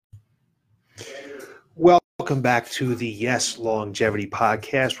welcome back to the Yes Longevity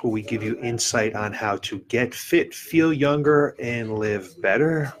Podcast, where we give you insight on how to get fit, feel younger, and live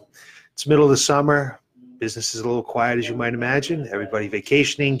better. It's middle of the summer. Business is a little quiet, as you might imagine. Everybody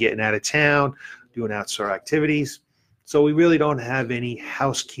vacationing, getting out of town, doing outside activities. So we really don't have any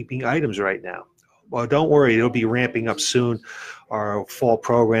housekeeping items right now. Well, don't worry, it'll be ramping up soon. Our fall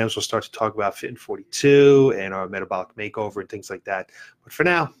programs will start to talk about Fit in 42 and our metabolic makeover and things like that. But for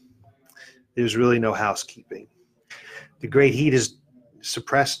now, there's really no housekeeping. The great heat is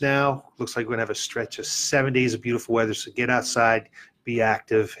suppressed now. Looks like we're going to have a stretch of 7 days of beautiful weather. So get outside, be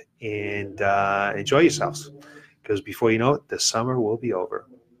active, and enjoy yourselves. Because before you know it, the summer will be over.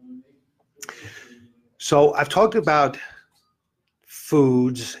 So I've talked about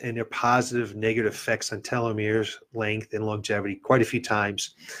foods and their positive, negative effects on telomeres, length, and longevity quite a few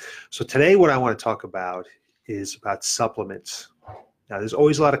times. So today what I want to talk about is about supplements. Now, there's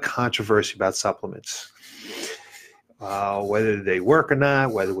always a lot of controversy about supplements, whether they work or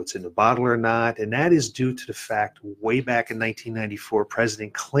not, whether what's in the bottle or not, and that is due to the fact way back in 1994,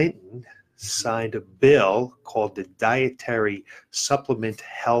 President Clinton signed a bill called the Dietary Supplement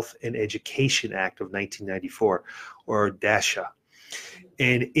Health and Education Act of 1994, or DASHA.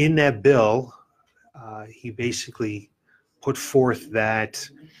 And in that bill, he basically put forth that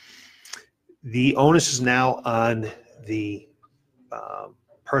the onus is now on the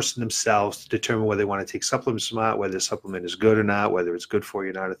person themselves to determine whether they want to take supplements or not, whether the supplement is good or not, whether it's good for you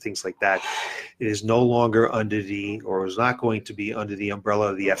or not, or things like that. It is no longer under the, or is not going to be under the umbrella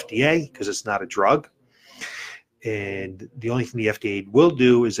of the FDA because it's not a drug. And the only thing the FDA will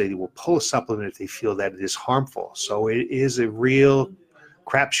do is they will pull a supplement if they feel that it is harmful. So it is a real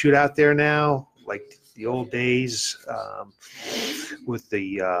crapshoot out there now, like the old days with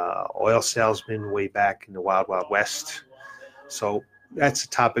the oil salesman way back in the Wild Wild West. So that's a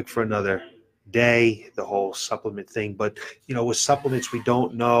topic for another day, the whole supplement thing. But, you know, with supplements, we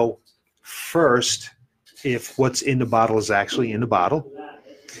don't know first if what's in the bottle is actually in the bottle.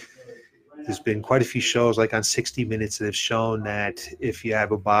 There's been quite a few shows, like on 60 Minutes, that have shown that if you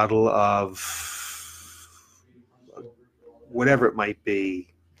have a bottle of whatever it might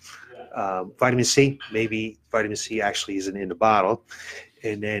be, vitamin C, maybe vitamin C actually isn't in the bottle.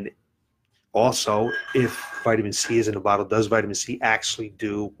 And then also, if vitamin C is in a bottle, does vitamin C actually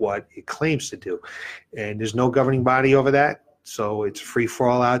do what it claims to do? And there's no governing body over that, so it's free for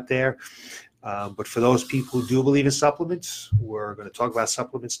all out there. But for those people who do believe in supplements, we're going to talk about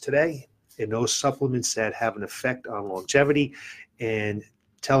supplements today, and those supplements that have an effect on longevity and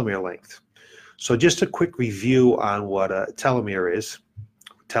telomere length. So just a quick review on what a telomere is.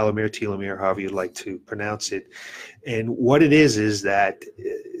 Telomere, however you'd like to pronounce it. And what it is that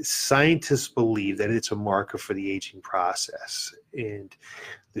scientists believe that it's a marker for the aging process. And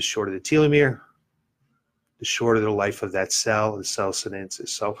the shorter the telomere, the shorter the life of that cell, the cell senesces.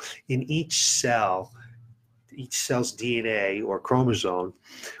 So in each cell's DNA or chromosome,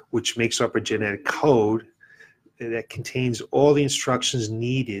 which makes up a genetic code that contains all the instructions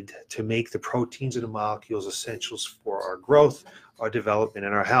needed to make the proteins and the molecules essentials for our growth, our development,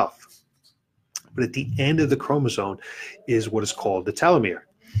 and our health. But at the end of the chromosome is what is called the telomere.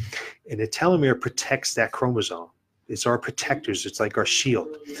 And the telomere protects that chromosome. It's our protectors. It's like our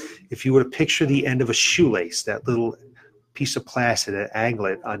shield. If you were to picture the end of a shoelace, that little piece of plastic, that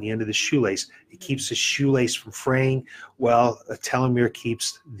anglet on the end of the shoelace, it keeps the shoelace from fraying. Well, a telomere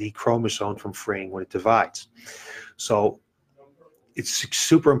keeps the chromosome from fraying when it divides. So it's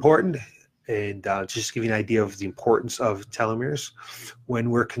super important. And just to give you an idea of the importance of telomeres, when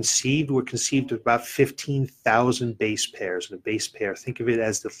we're conceived with about 15,000 base pairs. And a base pair, think of it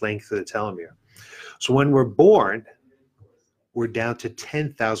as the length of the telomere. So when we're born, we're down to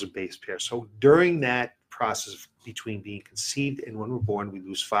 10,000 base pairs. So during that process between being conceived and when we're born, we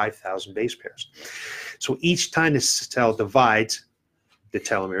lose 5,000 base pairs. So each time the cell divides, the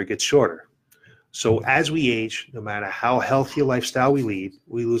telomere gets shorter. So as we age, no matter how healthy a lifestyle we lead,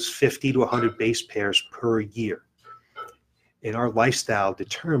 we lose 50 to 100 base pairs per year. And our lifestyle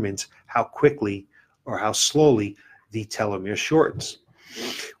determines how quickly or how slowly the telomere shortens.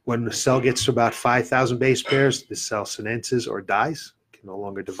 When the cell gets to about 5,000 base pairs, the cell senesces or dies, can no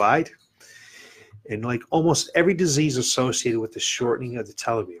longer divide. And like almost every disease associated with the shortening of the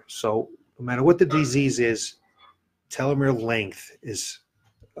telomere. So no matter what the disease is, telomere length is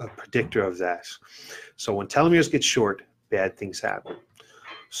a predictor of that. So when telomeres get short, bad things happen.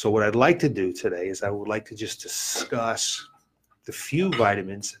 So what I'd like to do today is I would like to just discuss the few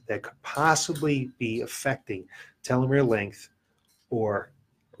vitamins that could possibly be affecting telomere length or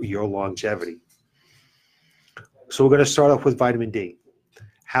your longevity. So we're going to start off with vitamin D.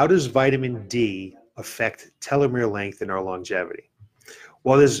 How does vitamin D affect telomere length and our longevity?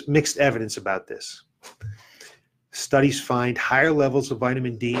 Well, there's mixed evidence about this. Studies find higher levels of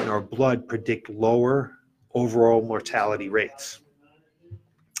vitamin D in our blood predict lower overall mortality rates.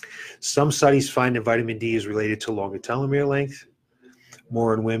 Some studies find that vitamin D is related to longer telomere length,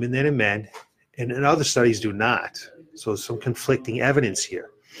 more in women than in men, and other studies do not. So some conflicting evidence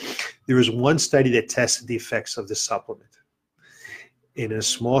here. There is one study that tested the effects of the supplement. In a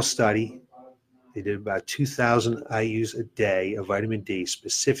small study, they did about 2,000 IUs a day of vitamin D,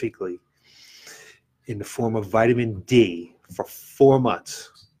 specifically in the form of vitamin D, for 4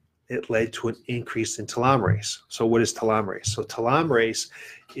 months. It led to an increase in telomerase. So what is telomerase? So telomerase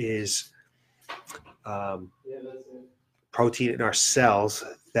is protein in our cells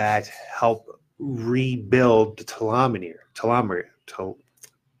that help rebuild the telomere.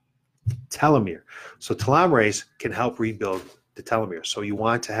 So telomerase can help rebuild the telomere. So you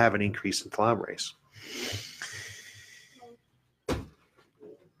want to have an increase in telomerase.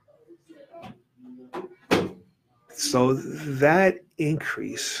 So that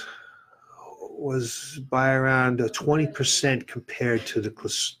increase was by around 20% compared to the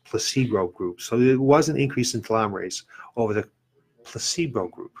placebo group. So it was an increase in telomerase over the placebo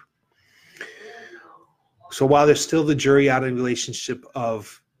group. So while there's still the jury out in relationship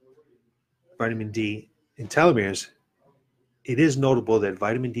of vitamin D and telomeres, it is notable that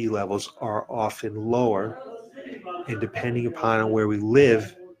vitamin D levels are often lower, and depending upon where we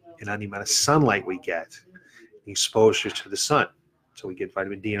live and on the amount of sunlight we get, the exposure to the sun. So we get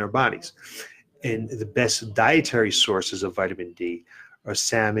vitamin D in our bodies. And the best dietary sources of vitamin D are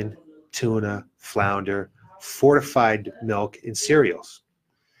salmon, tuna, flounder, fortified milk, and cereals.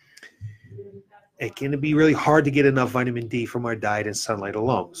 It can be really hard to get enough vitamin D from our diet and sunlight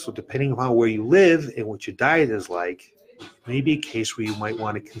alone. So depending upon where you live and what your diet is like, it may be a case where you might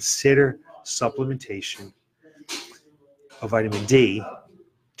want to consider supplementation of vitamin D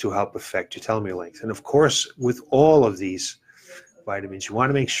to help affect your telomere length. And of course, with all of these vitamins, you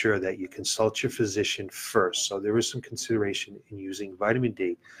want to make sure that you consult your physician first. So there is some consideration in using vitamin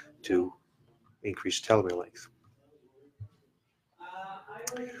D to increase telomere length.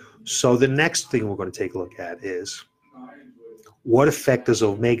 So the next thing we're going to take a look at is, what effect does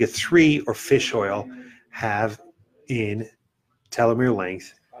omega-3 or fish oil have in telomere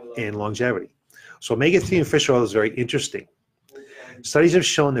length and longevity? So omega-3 in fish oil is very interesting. Studies have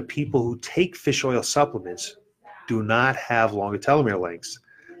shown that people who take fish oil supplements do not have longer telomere lengths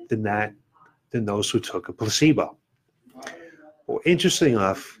than those who took a placebo. Well, interesting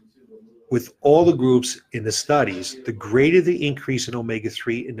enough, with all the groups in the studies, the greater the increase in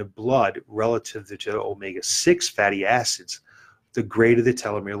omega-3 in the blood relative to omega-6 fatty acids, the greater the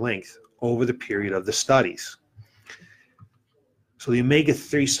telomere length over the period of the studies. So the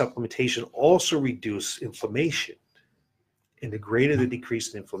omega-3 supplementation also reduced inflammation, and the greater the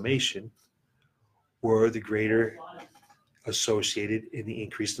decrease in inflammation, were the greater associated in the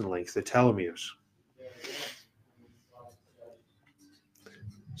increase in length of telomeres.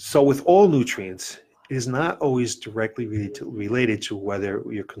 So with all nutrients, it is not always directly related to whether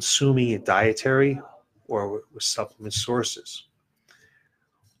you're consuming it dietary or with supplement sources.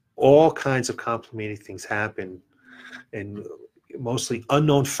 All kinds of complementary things happen, and mostly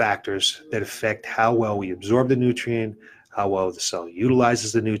unknown factors that affect how well we absorb the nutrient, how well the cell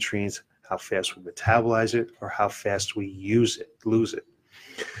utilizes the nutrients, how fast we metabolize it, or how fast we lose it.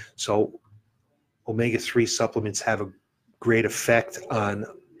 So omega-3 supplements have a great effect on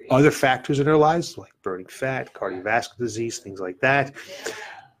other factors in our lives, like burning fat, cardiovascular disease, things like that.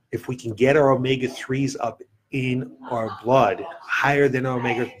 If we can get our omega-3s up in our blood higher than our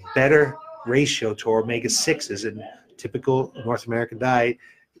better ratio to our omega-6s, and typical North American diet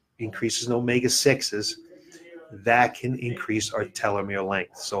increases in omega-6s, that can increase our telomere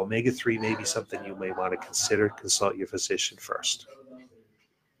length. So omega-3 may be something you may want to consider. Consult your physician first.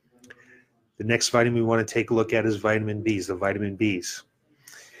 The next vitamin we want to take a look at is vitamin Bs, the vitamin Bs.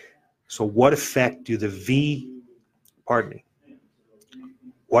 So what effect do the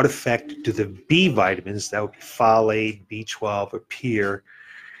what effect do the B vitamins, that would be folate, B12, or PER,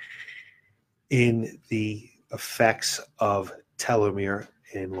 in the effects of telomere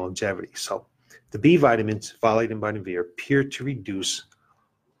and longevity? So the B vitamins, folate and vitamin B, appear to reduce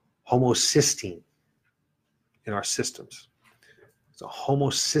homocysteine in our systems. So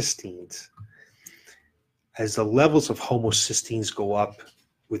homocysteines, as the levels of homocysteines go up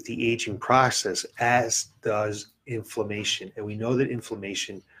with the aging process, as does inflammation. And we know that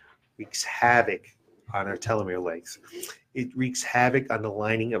inflammation wreaks havoc on our telomere length. It wreaks havoc on the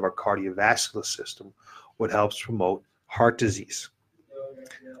lining of our cardiovascular system, what helps promote heart disease.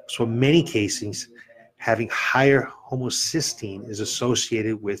 So in many cases, having higher homocysteine is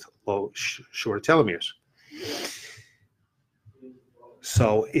associated with shorter telomeres.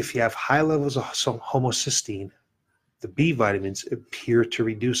 So if you have high levels of homocysteine, the B vitamins appear to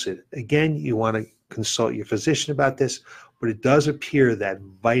reduce it. Again, you want to consult your physician about this, but it does appear that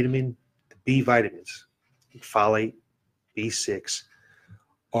B vitamins, folate, B6,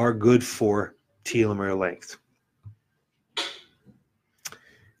 are good for telomere length.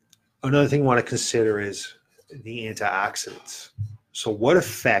 Another thing you want to consider is the antioxidants. So what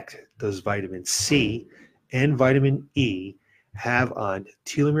effect does vitamin C and vitamin E have on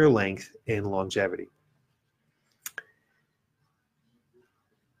telomere length and longevity?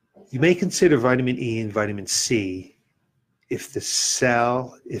 You may consider vitamin E and vitamin C if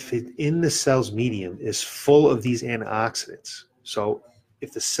in the cell's medium is full of these antioxidants. So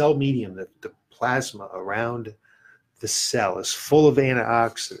if the cell medium, the plasma around the cell is full of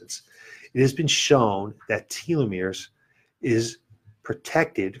antioxidants, it has been shown that telomeres is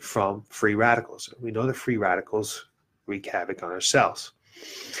protected from free radicals. We know that free radicals wreak havoc on our cells.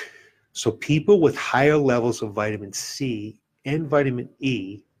 So people with higher levels of vitamin C and vitamin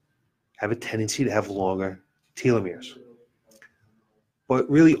E have a tendency to have longer telomeres. But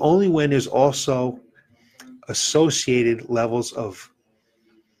really only when there's also associated levels of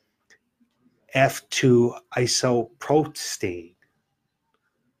F2 isoprostane,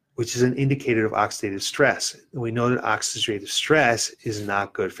 which is an indicator of oxidative stress. And we know that oxidative stress is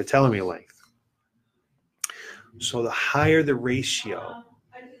not good for telomere length. So the higher the ratio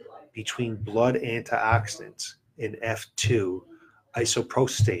between blood antioxidants and F2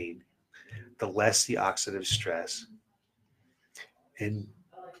 isoprostane, the less the oxidative stress, and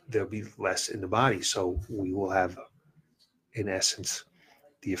there'll be less in the body. So we will have, in essence,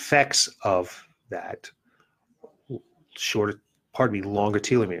 the effects of that longer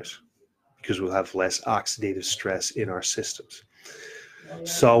telomeres, because we'll have less oxidative stress in our systems.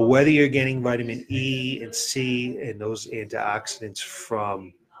 So whether you're getting vitamin E and C and those antioxidants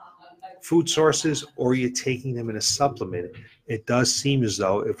from food sources or you're taking them in a supplement, it does seem as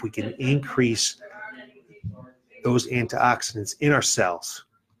though if we can increase those antioxidants in our cells,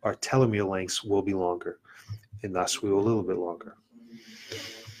 our telomere lengths will be longer, and thus we will a little bit longer.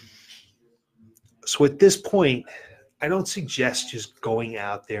 So at this point, I don't suggest just going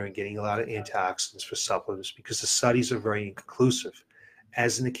out there and getting a lot of antioxidants for supplements, because the studies are very inconclusive,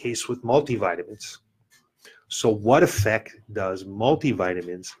 as in the case with multivitamins. So what effect does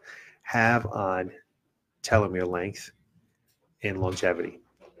multivitamins have on telomere length and longevity?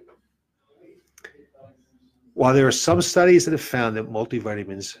 While there are some studies that have found that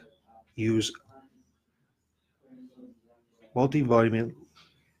multivitamin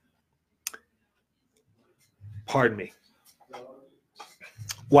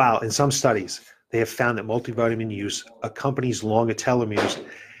While in some studies they have found that multivitamin use accompanies longer telomeres,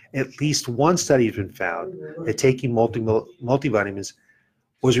 at least one study has been found that taking multivitamins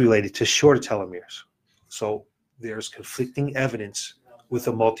was related to shorter telomeres. So there's conflicting evidence with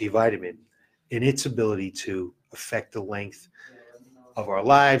a multivitamin in its ability to affect the length of our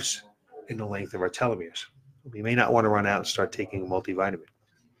lives and the length of our telomeres. We may not want to run out and start taking a multivitamin,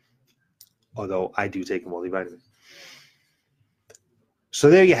 although I do take a multivitamin. So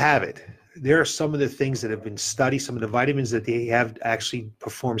there you have it. There are some of the things that have been studied, some of the vitamins that they have actually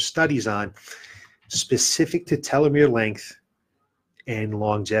performed studies on specific to telomere length and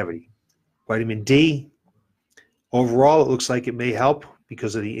longevity. Vitamin D, overall, it looks like it may help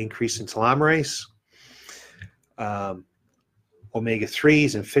because of the increase in telomerase.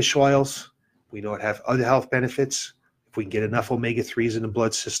 Omega-3s and fish oils, we know it have other health benefits. If we can get enough omega-3s in the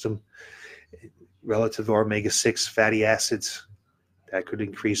blood system relative to our omega-6 fatty acids, that could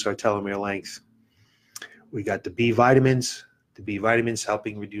increase our telomere length. We got the B vitamins. The B vitamins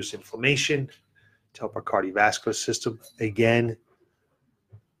helping reduce inflammation, to help our cardiovascular system. Again,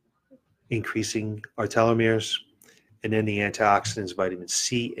 increasing our telomeres. And then the antioxidants, vitamin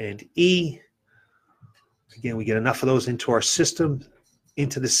C and E. Again, we get enough of those into our system,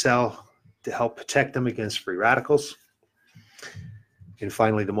 into the cell, to help protect them against free radicals. And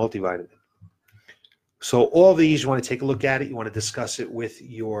finally, the multivitamin. So all of these, you want to take a look at it. You want to discuss it with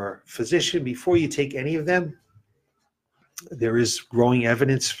your physician before you take any of them. There is growing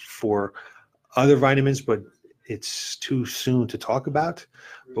evidence for other vitamins, but it's too soon to talk about.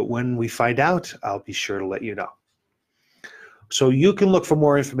 But when we find out, I'll be sure to let you know. So you can look for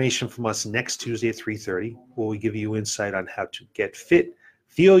more information from us next Tuesday at 3:30, where we give you insight on how to get fit,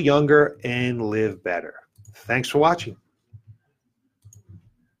 feel younger, and live better. Thanks for watching.